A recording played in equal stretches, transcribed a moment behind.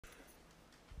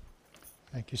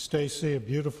Thank you, Stacy. A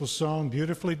beautiful song,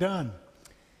 beautifully done.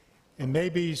 And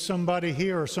maybe somebody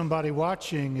here or somebody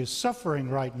watching is suffering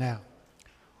right now,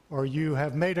 or you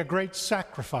have made a great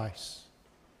sacrifice.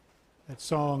 That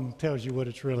song tells you what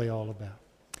it's really all about.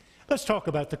 Let's talk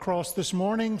about the cross this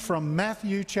morning from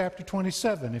Matthew chapter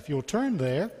 27. If you'll turn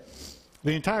there,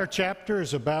 the entire chapter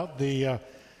is about the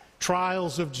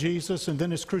trials of Jesus and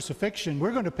then his crucifixion.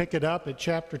 We're going to pick it up at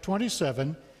chapter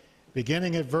 27,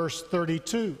 beginning at verse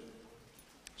 32.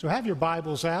 So have your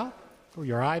Bibles out, or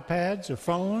your iPads or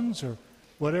phones or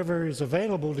whatever is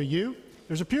available to you.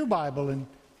 There's a pew Bible in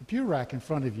the pew rack in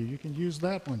front of you. You can use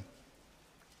that one.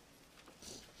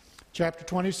 Chapter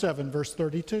 27, verse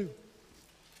 32.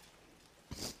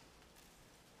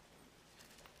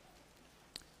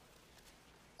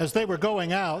 As they were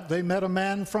going out, they met a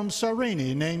man from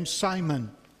Cyrene named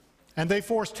Simon, and they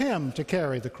forced him to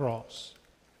carry the cross.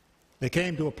 They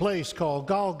came to a place called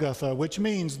Golgotha, which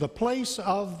means the place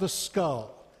of the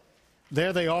skull.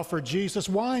 There they offered Jesus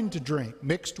wine to drink,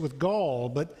 mixed with gall,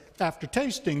 but after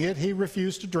tasting it, he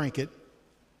refused to drink it.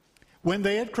 When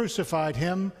they had crucified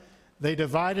him, they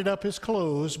divided up his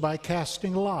clothes by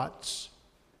casting lots.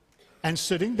 And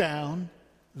sitting down,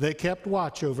 they kept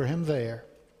watch over him there.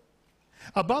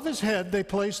 Above his head they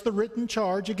placed the written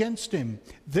charge against him.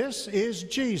 This is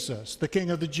Jesus, the King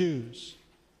of the Jews.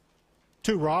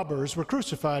 2 robbers were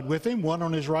crucified with him, one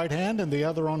on his right hand and the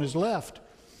other on his left.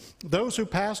 Those who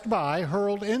passed by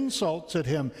hurled insults at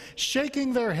him,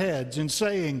 shaking their heads and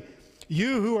saying,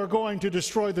 "You who are going to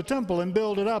destroy the temple and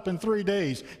build it up in 3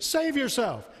 days, save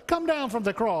yourself. Come down from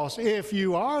the cross if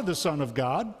you are the Son of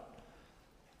God."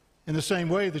 In the same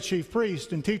way, the chief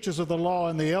priests and teachers of the law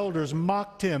and the elders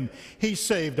mocked him. "He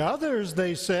saved others,"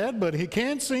 they said, "but he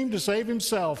can't seem to save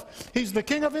himself. He's the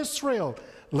King of Israel.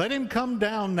 Let him come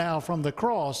down now from the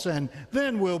cross, and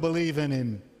then we'll believe in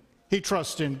him. He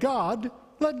trusts in God.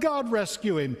 Let God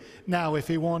rescue him now if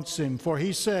he wants him, for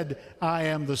he said, 'I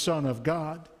am the Son of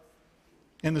God.'"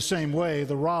 In the same way,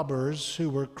 the robbers who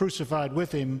were crucified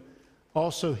with him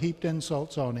also heaped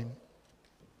insults on him.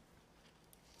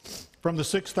 From the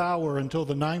 6th hour until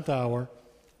the 9th hour,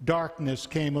 darkness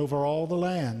came over all the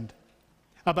land.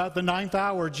 About the 9th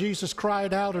hour, Jesus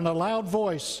cried out in a loud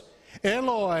voice,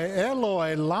 "Eloi,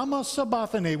 Eloi, lama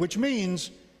sabachthani," which means,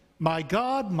 my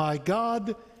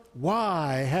God,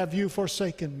 why have you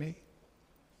forsaken me?"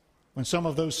 When some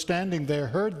of those standing there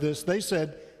heard this, they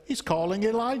said, "He's calling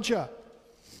Elijah."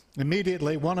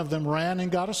 Immediately, one of them ran and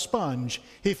got a sponge.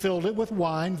 He filled it with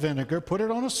wine vinegar, put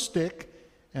it on a stick,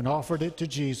 and offered it to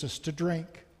Jesus to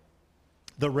drink.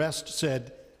 The rest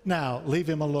said, "Now leave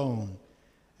him alone,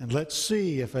 and let's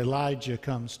see if Elijah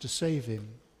comes to save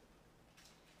him."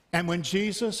 And when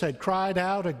Jesus had cried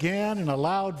out again in a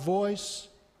loud voice,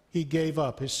 he gave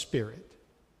up his spirit.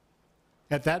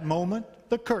 At that moment,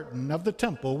 the curtain of the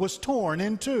temple was torn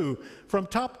in two from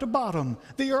top to bottom.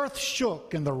 The earth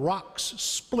shook and the rocks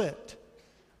split.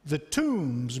 The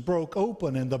tombs broke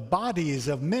open, and the bodies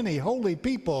of many holy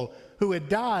people who had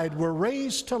died were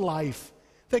raised to life.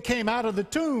 They came out of the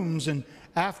tombs, and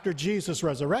after Jesus'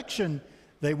 resurrection,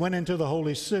 they went into the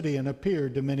holy city and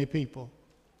appeared to many people.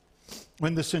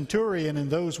 When the centurion and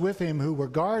those with him who were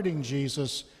guarding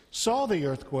Jesus saw the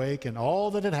earthquake and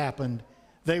all that had happened,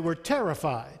 they were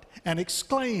terrified and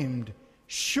exclaimed,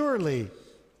 "Surely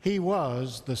he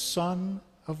was the Son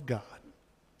of God."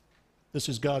 This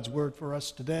is God's word for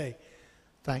us today.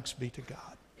 Thanks be to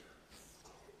God.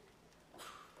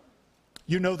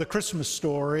 You know the Christmas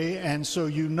story, and so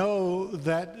you know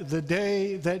that the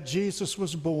day that Jesus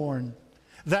was born,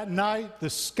 that night the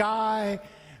sky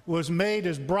was made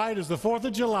as bright as the 4th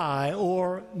of July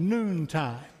or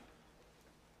noontime.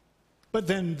 But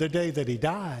then the day that he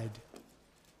died,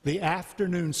 the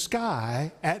afternoon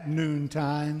sky at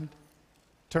noontime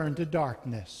turned to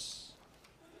darkness.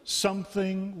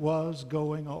 Something was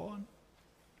going on.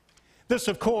 This,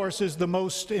 of course, is the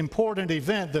most important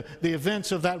event, the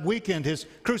events of that weekend, his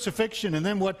crucifixion, and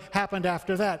then what happened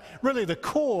after that. Really the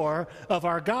core of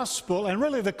our gospel and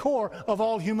really the core of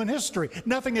all human history.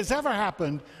 Nothing has ever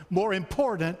happened more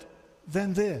important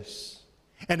than this.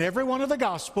 And every one of the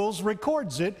gospels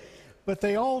records it, but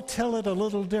they all tell it a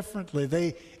little differently.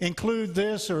 They include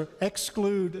this or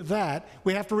exclude that.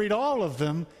 We have to read all of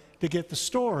them to get the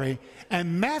story.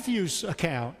 And Matthew's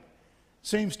account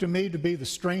seems to me to be the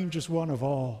strangest one of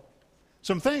all.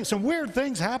 Some weird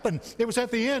things happened. It was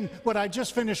at the end, what I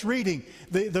just finished reading.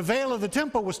 The veil of the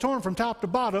temple was torn from top to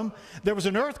bottom. There was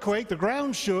an earthquake, the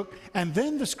ground shook, and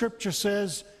then the scripture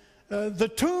says the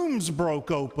tombs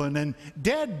broke open and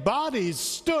dead bodies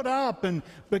stood up and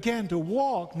began to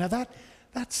walk. Now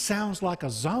that sounds like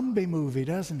a zombie movie,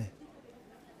 doesn't it?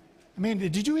 I mean,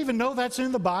 did you even know that's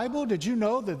in the Bible? Did you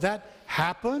know that that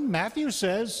happened? Matthew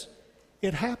says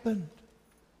it happened.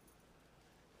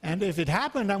 And if it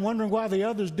happened, I'm wondering why the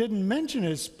others didn't mention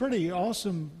it. It's a pretty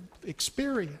awesome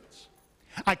experience.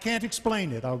 I can't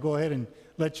explain it. I'll go ahead and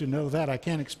let you know that. I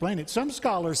can't explain it. Some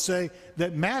scholars say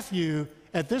that Matthew,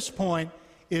 at this point,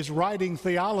 is writing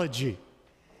theology.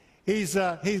 He's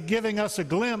giving us a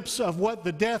glimpse of what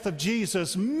the death of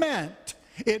Jesus meant.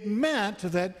 It meant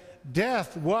that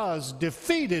death was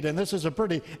defeated, and this is a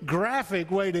pretty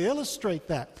graphic way to illustrate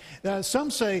that.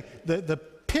 Some say that the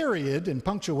period, and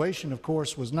punctuation, of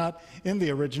course, was not in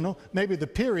the original. Maybe the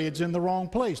period's in the wrong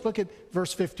place. Look at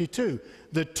verse 52.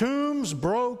 The tombs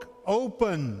broke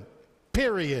open,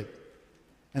 period.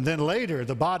 And then later,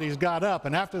 the bodies got up,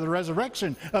 and after the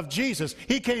resurrection of Jesus,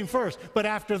 he came first. But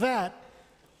after that,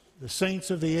 the saints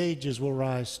of the ages will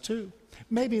rise too.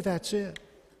 Maybe that's it.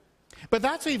 But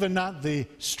that's even not the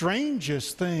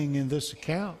strangest thing in this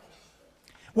account.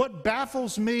 What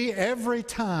baffles me every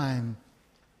time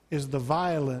is the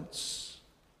violence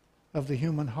of the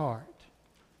human heart.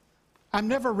 I'm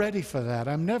never ready for that.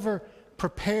 I'm never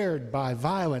prepared by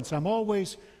violence. I'm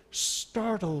always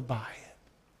startled by it.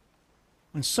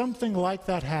 When something like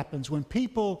that happens, when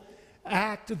people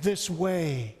act this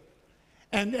way,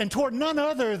 and toward none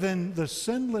other than the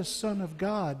sinless Son of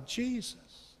God, Jesus,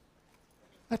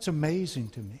 that's amazing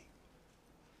to me.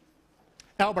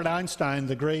 Albert Einstein,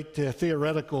 the great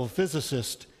theoretical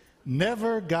physicist,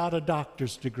 never got a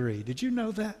doctor's degree. Did you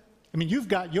know that? I mean, you've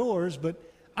got yours, but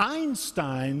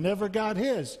Einstein never got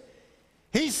his.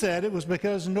 He said it was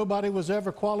because nobody was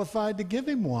ever qualified to give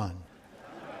him one.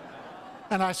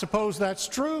 And I suppose that's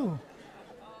true.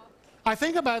 I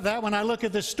think about that when I look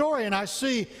at this story and I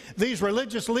see these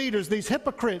religious leaders, these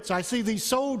hypocrites. I see these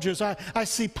soldiers. I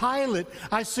see Pilate.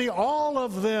 I see all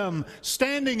of them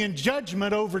standing in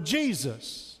judgment over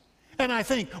Jesus. And I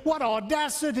think, what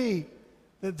audacity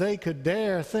that they could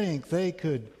dare think they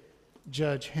could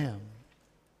judge him.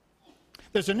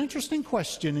 There's an interesting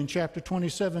question in chapter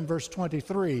 27, verse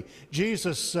 23.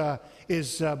 Jesus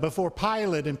is before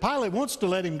Pilate, and Pilate wants to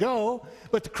let him go,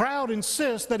 but the crowd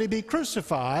insists that he be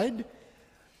crucified.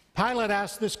 Pilate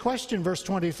asks this question, verse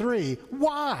 23,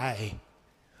 why?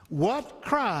 What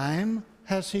crime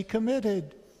has he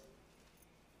committed?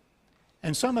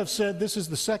 And some have said this is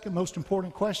the second most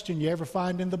important question you ever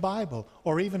find in the Bible,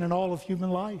 or even in all of human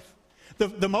life.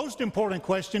 The most important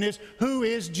question is, who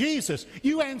is Jesus?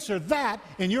 You answer that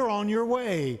and you're on your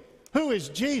way. Who is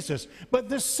Jesus? But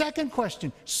the second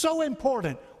question, so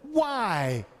important,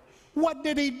 why? What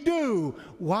did he do?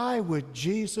 Why would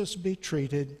Jesus be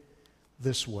treated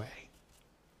this way?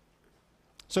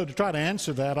 So to try to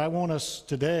answer that, I want us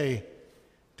today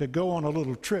to go on a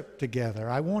little trip together.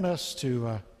 I want us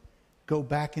to go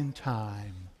back in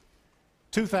time,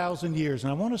 2,000 years,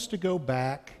 and I want us to go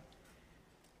back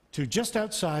to just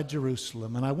outside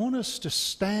Jerusalem, and I want us to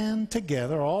stand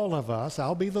together, all of us.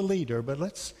 I'll be the leader, but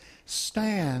let's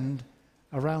stand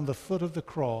around the foot of the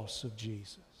cross of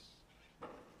Jesus.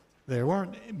 There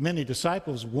weren't many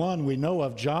disciples. One we know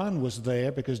of, John, was there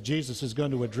because Jesus is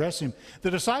going to address him.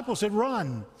 The disciples had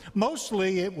run.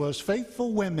 Mostly it was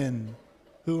faithful women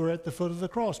who were at the foot of the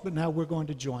cross, but now we're going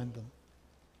to join them.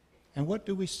 And what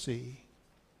do we see?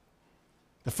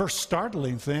 The first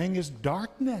startling thing is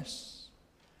darkness.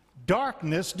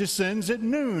 Darkness descends at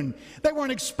noon. They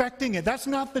weren't expecting it. That's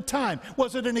not the time.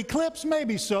 Was it an eclipse?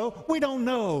 Maybe so. We don't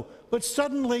know. But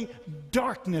suddenly,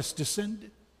 darkness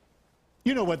descended.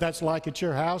 You know what that's like at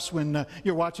your house when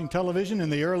you're watching television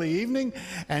in the early evening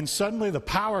and suddenly the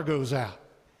power goes out.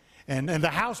 And the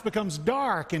house becomes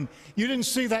dark and you didn't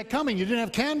see that coming. You didn't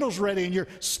have candles ready and you're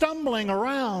stumbling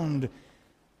around.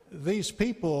 These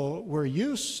people were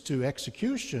used to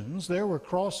executions. There were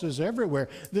crosses everywhere.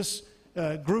 This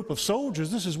group of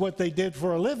soldiers, this is what they did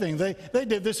for a living. They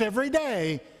did this every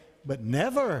day, but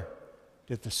never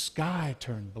did the sky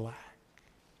turn black.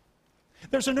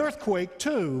 There's an earthquake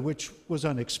too, which was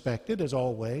unexpected as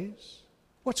always.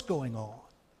 What's going on?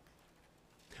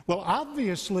 Well,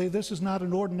 obviously this is not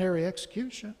an ordinary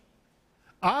execution.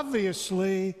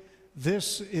 Obviously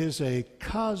this is a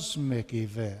cosmic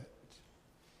event.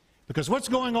 Because what's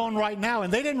going on right now,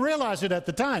 and they didn't realize it at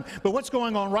the time, but what's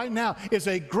going on right now is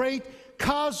a great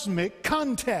cosmic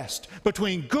contest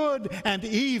between good and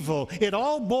evil. It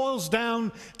all boils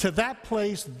down to that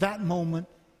place, that moment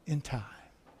in time.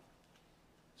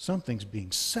 Something's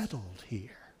being settled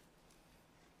here.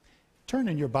 Turn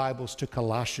in your Bibles to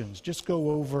Colossians. Just go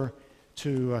over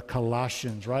to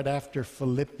Colossians right after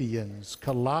Philippians.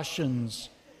 Colossians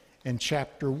in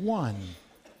chapter 1.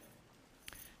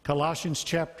 Colossians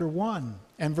chapter 1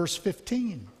 and verse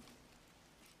 15.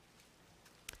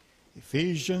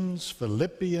 Ephesians,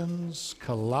 Philippians,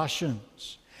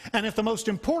 Colossians. And if the most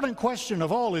important question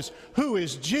of all is, who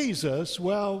is Jesus?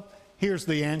 Well, here's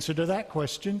the answer to that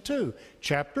question too.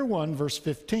 Chapter 1, verse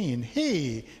 15.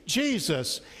 He,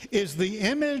 Jesus, is the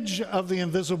image of the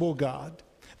invisible God,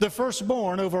 the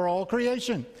firstborn over all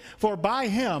creation. For by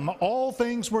him all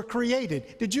things were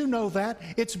created. Did you know that?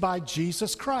 It's by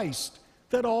Jesus Christ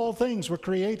that all things were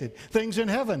created. Things in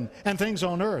heaven and things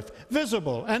on earth,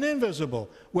 visible and invisible,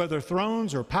 whether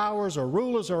thrones or powers or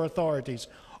rulers or authorities.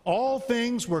 All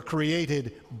things were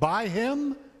created by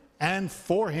him and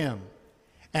for him.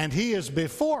 And he is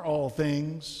before all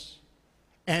things,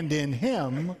 and in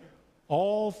him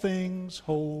all things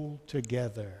hold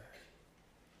together.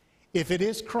 If it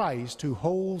is Christ who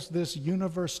holds this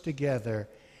universe together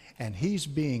and he's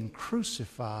being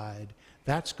crucified,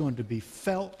 that's going to be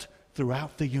felt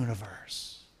throughout the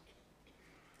universe.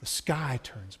 The sky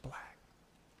turns black.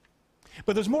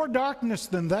 But there's more darkness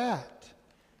than that.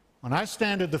 When I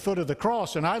stand at the foot of the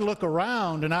cross and I look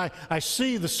around and I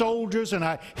see the soldiers and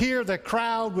I hear the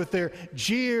crowd with their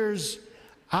jeers,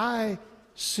 I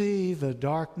see the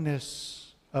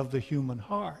darkness of the human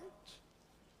heart.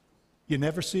 You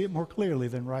never see it more clearly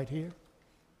than right here.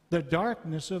 The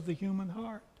darkness of the human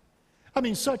heart. I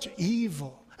mean, such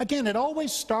evil. Again, it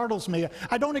always startles me.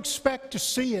 I don't expect to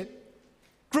see it.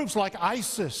 Groups like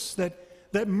ISIS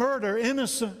that murder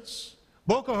innocents.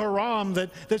 Boko Haram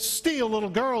that steal little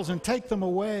girls and take them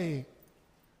away.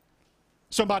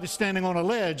 Somebody standing on a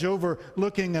ledge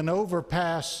overlooking an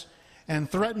overpass and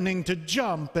threatening to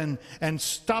jump and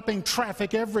stopping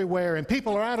traffic everywhere, and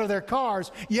people are out of their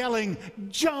cars yelling,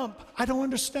 "Jump!" I don't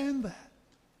understand that.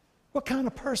 What kind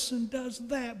of person does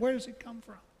that? Where does it come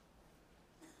from?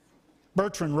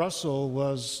 Bertrand Russell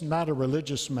was not a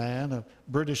religious man, a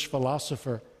British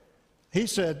philosopher. He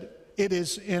said, "It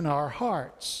is in our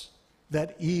hearts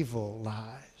that evil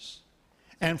lies,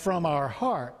 and from our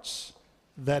hearts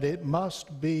that it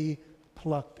must be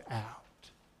plucked out."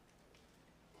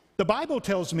 The Bible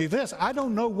tells me this. I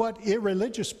don't know what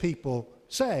irreligious people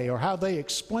say or how they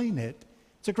explain it.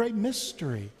 It's a great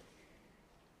mystery.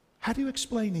 How do you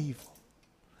explain evil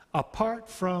apart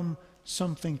from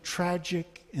something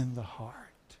tragic in the heart?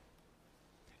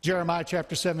 Jeremiah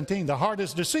chapter 17, the heart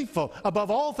is deceitful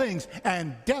above all things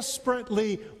and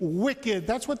desperately wicked.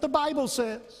 That's what the Bible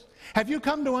says. Have you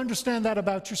come to understand that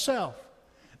about yourself?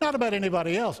 Not about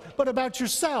anybody else, but about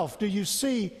yourself. Do you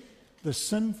see the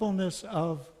sinfulness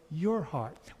of your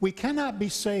heart? We cannot be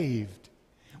saved.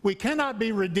 We cannot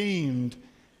be redeemed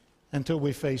until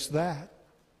we face that.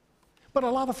 But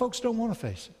a lot of folks don't want to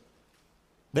face it.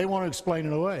 They want to explain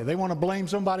it away. They want to blame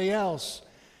somebody else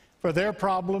for their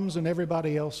problems and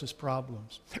everybody else's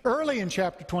problems. Early in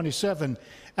chapter 27,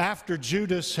 after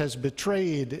Judas has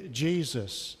betrayed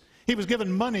Jesus, he was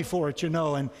given money for it, you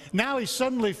know, and now he's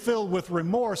suddenly filled with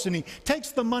remorse, and he takes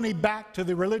the money back to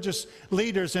the religious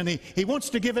leaders, and he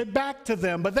wants to give it back to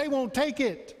them, but they won't take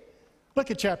it. Look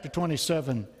at chapter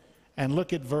 27 and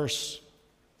look at verse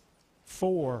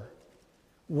 4.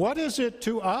 "What is it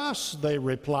to us?" they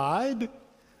replied.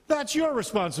 "That's your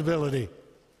responsibility."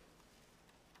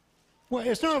 "Well,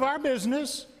 it's none of our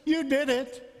business. You did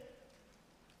it.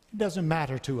 It doesn't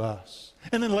matter to us."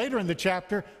 And then later in the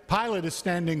chapter, Pilate is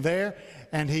standing there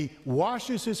and he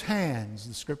washes his hands,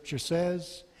 the scripture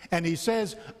says, and he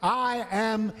says, "I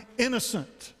am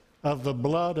innocent of the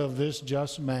blood of this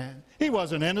just man." He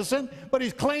wasn't innocent, but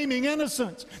he's claiming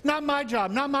innocence. Not my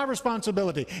job, not my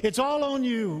responsibility. It's all on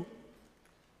you.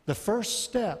 The first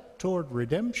step toward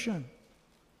redemption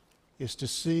is to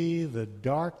see the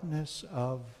darkness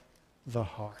of the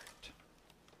heart.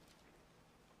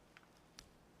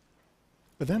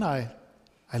 But then I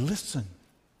listen,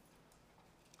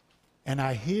 and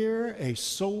I hear a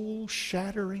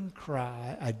soul-shattering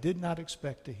cry I did not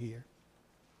expect to hear.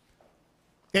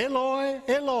 "Eloi,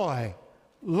 Eloi,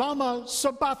 lama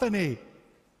sabachthani."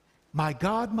 My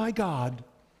God,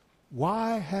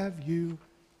 why have you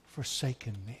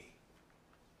forsaken me?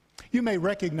 You may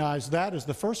recognize that as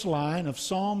the first line of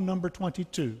Psalm number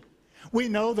 22. We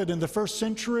know that in the first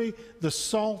century, the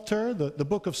Psalter, the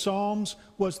book of Psalms,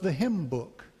 was the hymn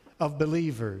book of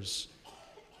believers.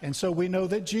 And so we know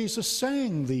that Jesus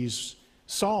sang these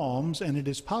psalms, and it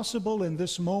is possible in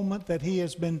this moment that he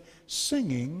has been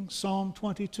singing Psalm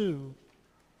 22.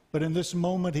 But in this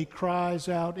moment, he cries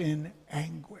out in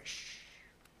anguish.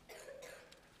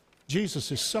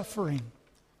 Jesus is suffering,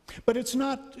 but it's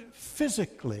not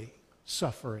physically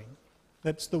suffering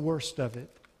that's the worst of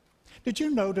it. Did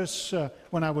you notice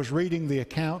when I was reading the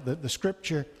account, that the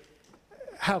scripture,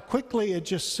 how quickly it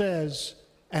just says,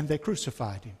 "and they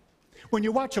crucified him"? When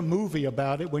you watch a movie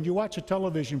about it, when you watch a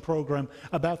television program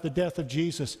about the death of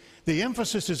Jesus, the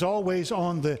emphasis is always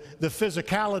on the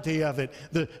physicality of it,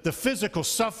 the physical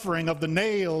suffering of the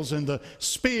nails and the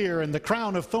spear and the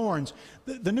crown of thorns.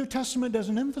 The New Testament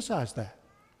doesn't emphasize that.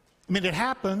 I mean, it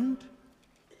happened,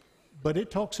 but it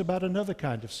talks about another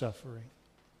kind of suffering,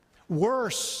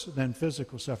 worse than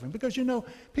physical suffering, because, you know,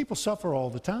 people suffer all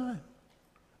the time.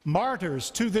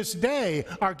 Martyrs to this day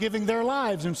are giving their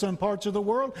lives in some parts of the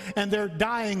world, and they're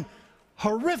dying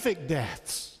horrific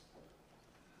deaths.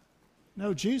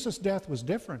 No, Jesus' death was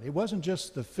different. It wasn't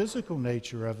just the physical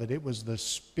nature of it, it was the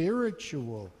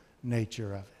spiritual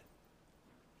nature of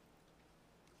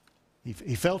it.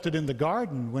 He felt it in the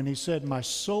garden when he said, "My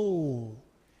soul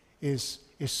is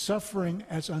suffering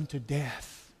as unto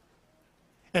death."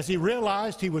 As he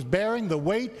realized he was bearing the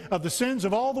weight of the sins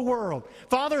of all the world.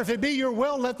 "Father, if it be your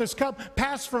will, let this cup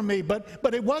pass from me."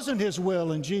 But it wasn't his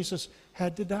will, and Jesus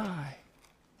had to die.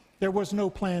 There was no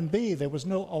plan B. There was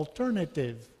no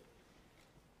alternative.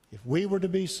 If we were to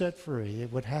be set free,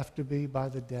 it would have to be by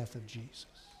the death of Jesus.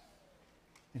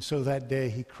 And so that day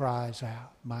he cries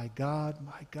out, my God,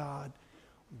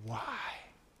 why?"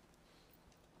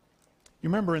 You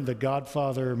remember in the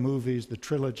Godfather movies, the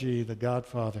trilogy, The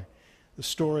Godfather, the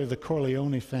story of the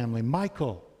Corleone family.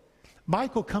 Michael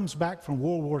comes back from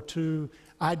World War II,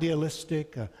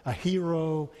 idealistic, a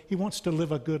hero. He wants to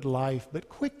live a good life, but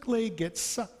quickly gets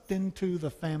sucked into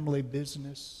the family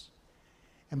business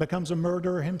and becomes a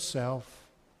murderer himself,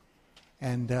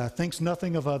 and thinks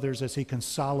nothing of others as he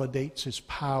consolidates his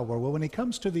power. Well, when he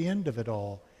comes to the end of it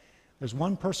all, there's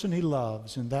one person he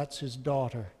loves, and that's his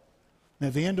daughter. And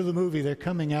at the end of the movie, they're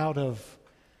coming out of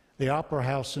the opera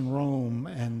house in Rome,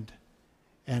 and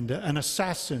an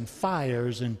assassin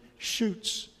fires and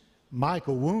shoots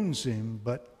Michael, wounds him,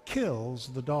 but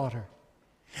kills the daughter.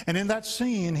 And in that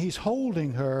scene, he's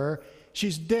holding her.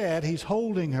 She's dead. He's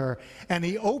holding her. And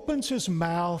he opens his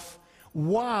mouth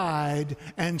wide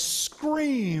and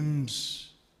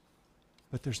screams,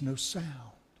 but there's no sound.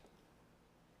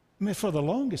 I mean, for the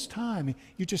longest time,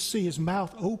 you just see his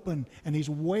mouth open and he's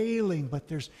wailing,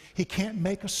 but he can't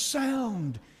make a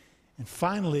sound. And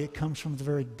finally, it comes from the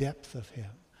very depth of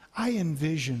him. I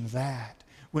envision that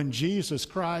when Jesus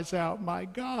cries out, my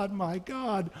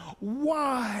God,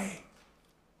 why?"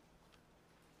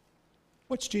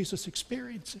 What's Jesus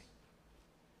experiencing?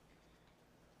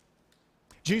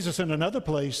 Jesus in another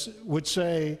place would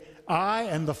say, "I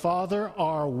and the Father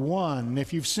are one.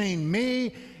 If you've seen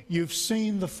me, you've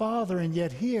seen the Father." And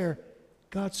yet here,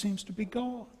 God seems to be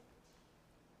gone.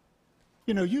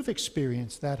 You know, you've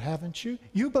experienced that, haven't you?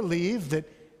 You believe that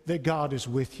God is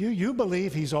with you. You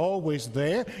believe He's always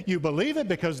there. You believe it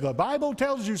because the Bible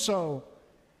tells you so.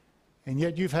 And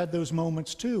yet you've had those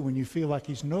moments too when you feel like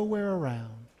He's nowhere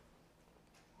around.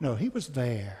 No, He was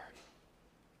there.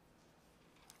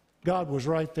 God was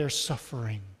right there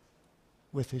suffering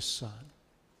with His Son.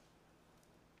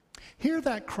 Hear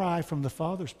that cry from the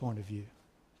Father's point of view.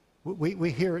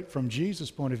 We hear it from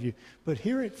Jesus' point of view, but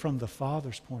hear it from the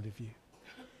Father's point of view.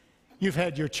 You've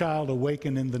had your child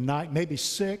awaken in the night, maybe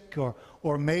sick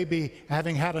or maybe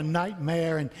having had a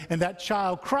nightmare, and that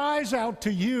child cries out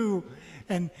to you,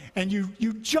 and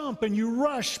you jump and you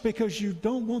rush because you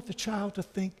don't want the child to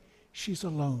think she's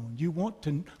alone. You want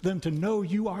them to know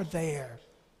you are there.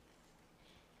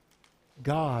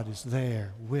 God is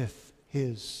there with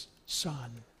His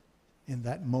Son in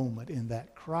that moment, in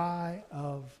that cry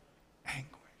of anguish.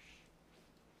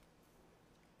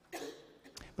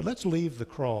 But let's leave the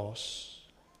cross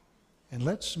and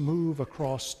let's move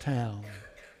across town.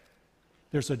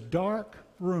 There's a dark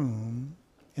room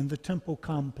in the temple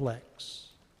complex.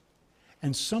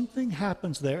 And something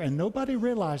happens there, and nobody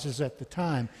realizes at the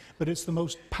time, but it's the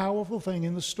most powerful thing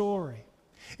in the story.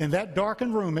 In that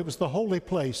darkened room, it was the holy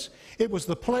place. It was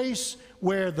the place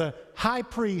where the high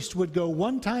priest would go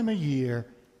one time a year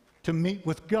to meet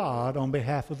with God on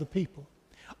behalf of the people.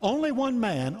 Only one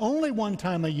man, only one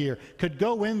time a year could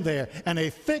go in there, and a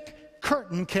thick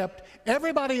curtain kept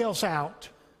everybody else out.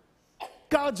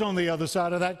 God's on the other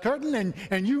side of that curtain,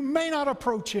 and you may not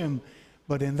approach Him.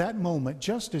 But in that moment,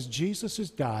 just as Jesus is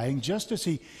dying, just as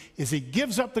he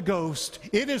gives up the ghost,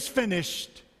 it is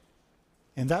finished.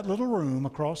 In that little room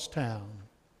across town,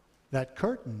 that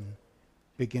curtain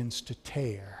begins to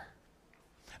tear.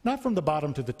 Not from the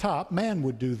bottom to the top, man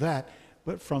would do that,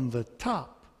 but from the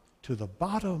top to the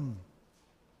bottom,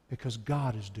 because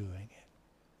God is doing it.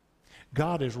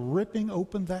 God is ripping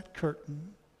open that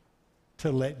curtain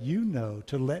to let you know,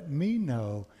 to let me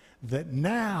know that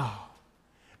now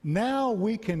Now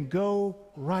we can go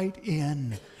right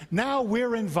in. Now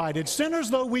we're invited, sinners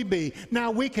though we be.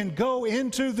 Now we can go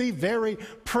into the very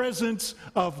presence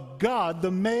of God.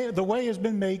 The way has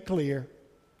been made clear.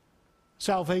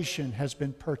 Salvation has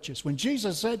been purchased. When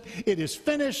Jesus said, "It is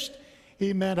finished,"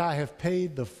 he meant, I have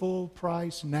paid the full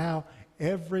price. Now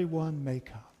everyone may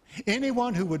come.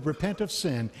 Anyone who would repent of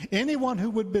sin, anyone who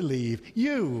would believe,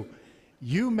 you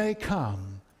may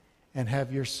come and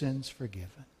have your sins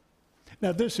forgiven.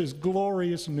 Now this is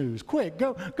glorious news. Quick,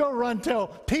 go run tell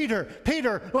Peter.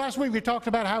 Peter, last week we talked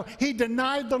about how he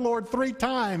denied the Lord 3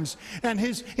 times and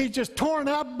he's just torn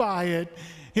up by it.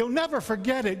 He'll never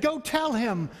forget it. Go tell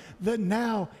him that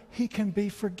now he can be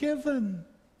forgiven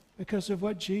because of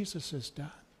what Jesus has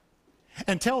done.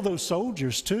 And tell those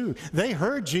soldiers too. They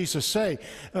heard Jesus say,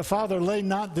 "Father, lay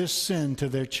not this sin to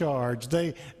their charge.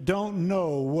 They don't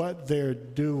know what they're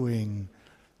doing."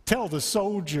 Tell the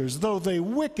soldiers, though they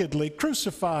wickedly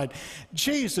crucified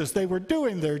Jesus, they were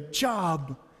doing their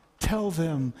job. Tell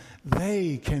them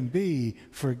they can be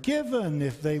forgiven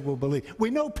if they will believe. We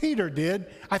know Peter did.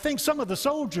 I think some of the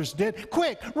soldiers did.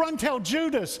 Quick, run tell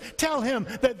Judas. Tell him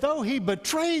that though he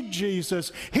betrayed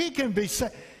Jesus, he can be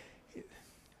saved.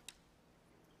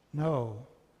 No,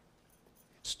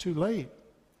 it's too late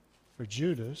for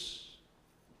Judas.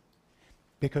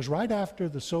 Because right after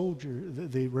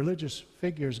the religious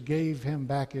figures gave him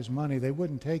back his money, they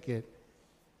wouldn't take it.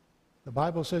 The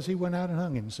Bible says he went out and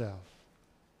hung himself.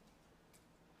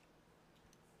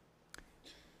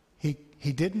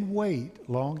 He didn't wait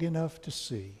long enough to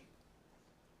see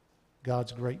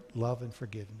God's great love and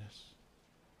forgiveness.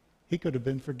 He could have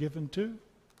been forgiven too,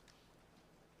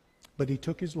 but he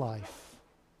took his life.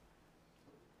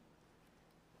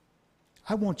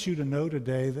 I want you to know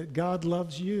today that God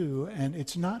loves you, and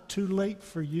it's not too late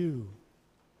for you.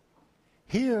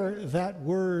 Hear that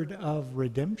word of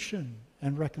redemption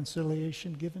and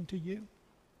reconciliation given to you.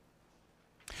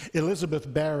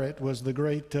 Elizabeth Barrett was the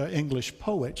great English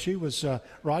poet. She was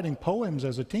writing poems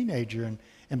as a teenager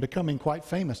and becoming quite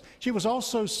famous. She was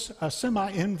also a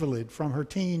semi-invalid from her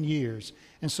teen years,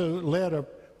 and so led a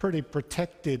pretty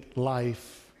protected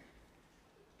life.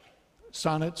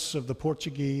 Sonnets of the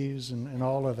Portuguese and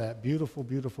all of that. Beautiful,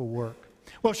 beautiful work.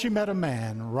 Well, she met a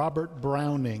man, Robert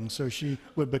Browning, so she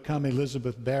would become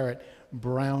Elizabeth Barrett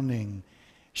Browning.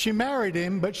 She married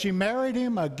him, but she married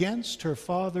him against her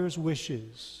father's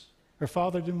wishes. Her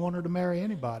father didn't want her to marry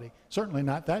anybody, certainly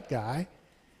not that guy.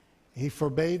 He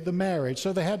forbade the marriage,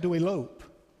 so they had to elope.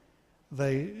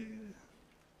 They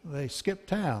skipped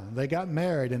town. They got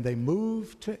married, and they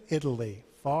moved to Italy.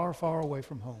 Far, far away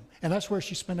from home. And that's where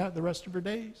she spent out the rest of her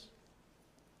days.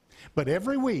 But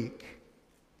every week,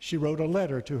 she wrote a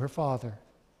letter to her father.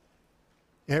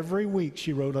 Every week,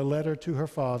 she wrote a letter to her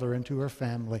father and to her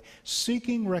family,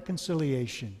 seeking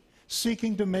reconciliation,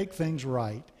 seeking to make things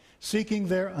right, seeking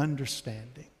their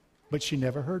understanding. But she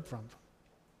never heard from them.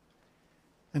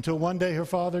 Until one day her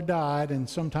father died, and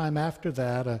sometime after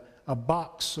that, a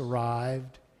box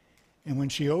arrived. And when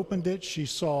she opened it, she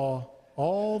saw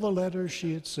all the letters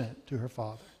she had sent to her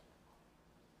father.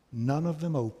 None of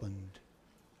them opened.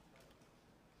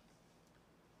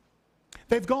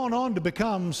 They've gone on to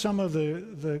become some of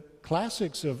the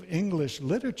classics of English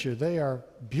literature. They are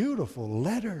beautiful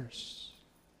letters.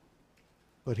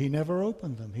 But he never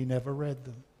opened them. He never read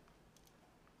them.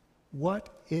 What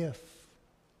if?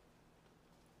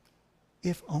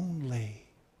 If only.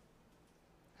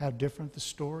 How different the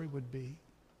story would be.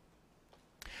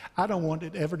 I don't want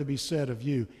it ever to be said of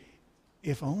you,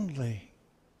 if only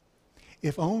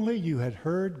you had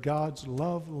heard God's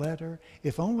love letter,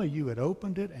 if only you had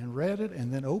opened it and read it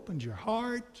and then opened your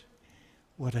heart,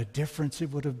 what a difference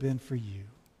it would have been for you.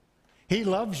 He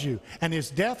loves you, and his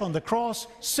death on the cross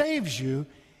saves you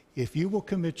if you will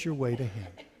commit your way to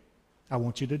him. I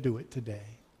want you to do it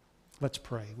today. Let's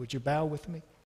pray. Would you bow with me?